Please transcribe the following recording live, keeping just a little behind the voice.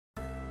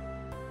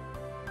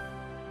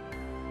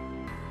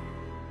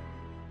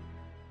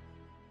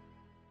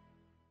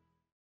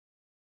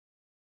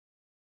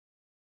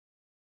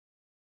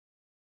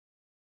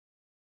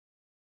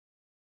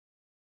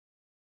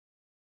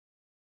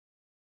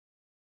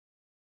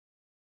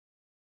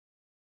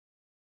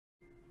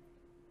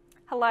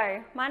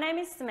Hello, my name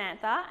is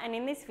Samantha and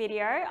in this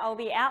video I'll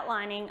be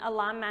outlining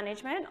alarm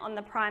management on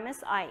the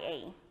Primus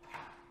IE.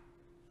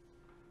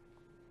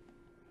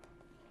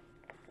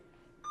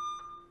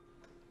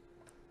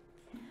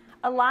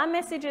 Alarm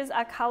messages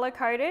are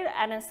colour-coded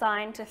and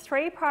assigned to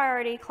 3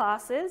 priority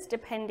classes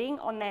depending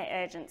on their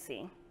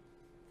urgency.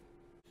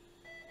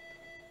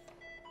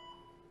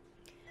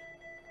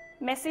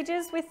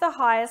 Messages with the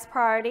highest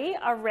priority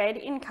are red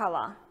in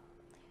colour.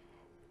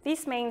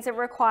 This means it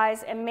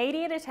requires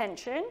immediate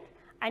attention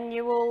and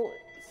you will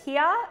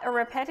hear a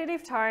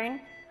repetitive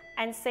tone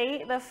and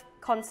see the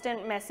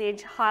constant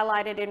message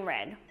highlighted in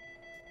red.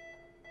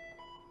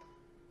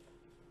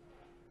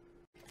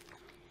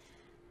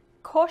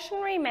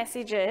 Cautionary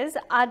messages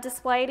are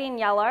displayed in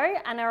yellow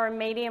and are a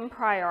medium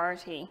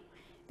priority.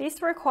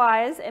 This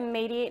requires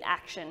immediate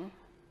action.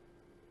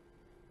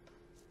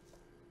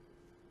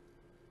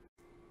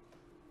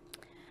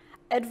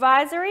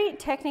 Advisory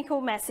technical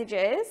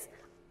messages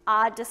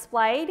are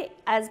displayed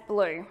as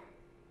blue.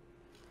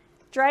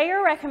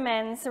 Dräger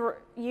recommends the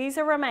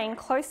user remain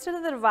close to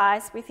the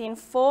device within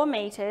 4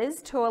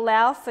 meters to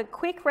allow for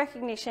quick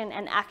recognition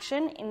and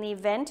action in the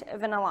event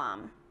of an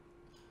alarm.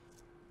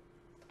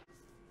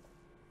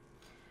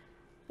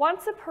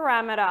 Once a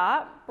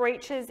parameter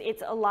breaches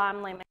its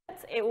alarm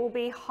limits, it will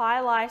be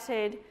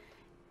highlighted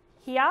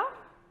here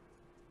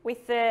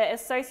with the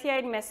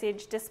associated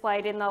message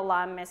displayed in the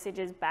alarm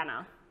messages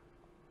banner.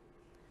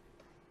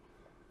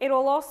 It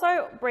will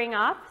also bring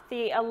up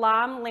the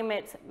alarm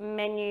limits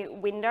menu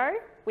window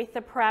with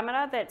the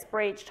parameter that's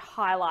breached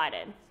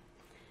highlighted.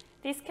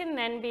 This can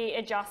then be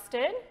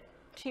adjusted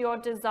to your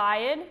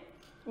desired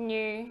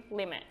new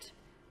limit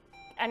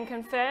and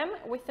confirm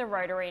with the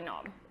rotary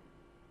knob.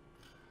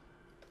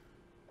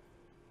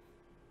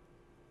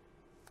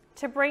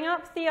 To bring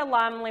up the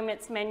alarm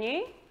limits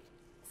menu,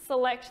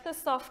 select the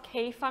soft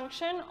key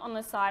function on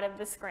the side of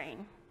the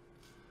screen.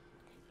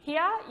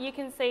 Here you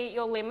can see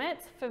your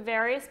limits for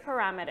various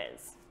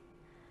parameters.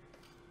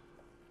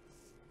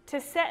 To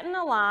set an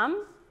alarm,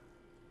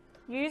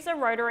 use a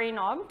rotary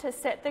knob to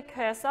set the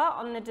cursor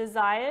on the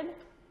desired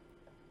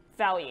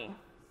value.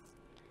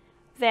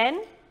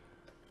 Then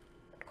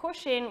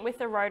push in with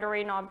the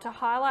rotary knob to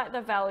highlight the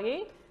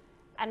value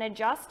and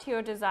adjust to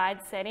your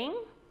desired setting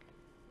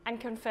and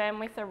confirm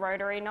with the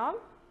rotary knob,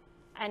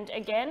 and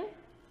again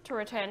to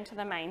return to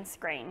the main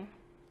screen.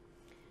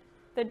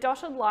 The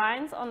dotted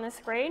lines on the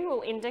screen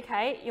will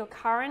indicate your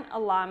current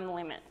alarm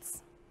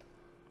limits.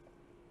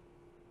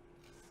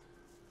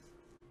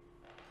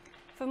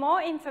 For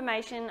more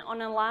information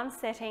on alarm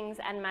settings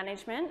and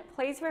management,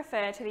 please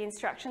refer to the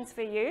instructions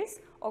for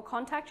use or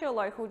contact your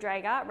local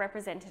Dräger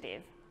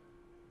representative.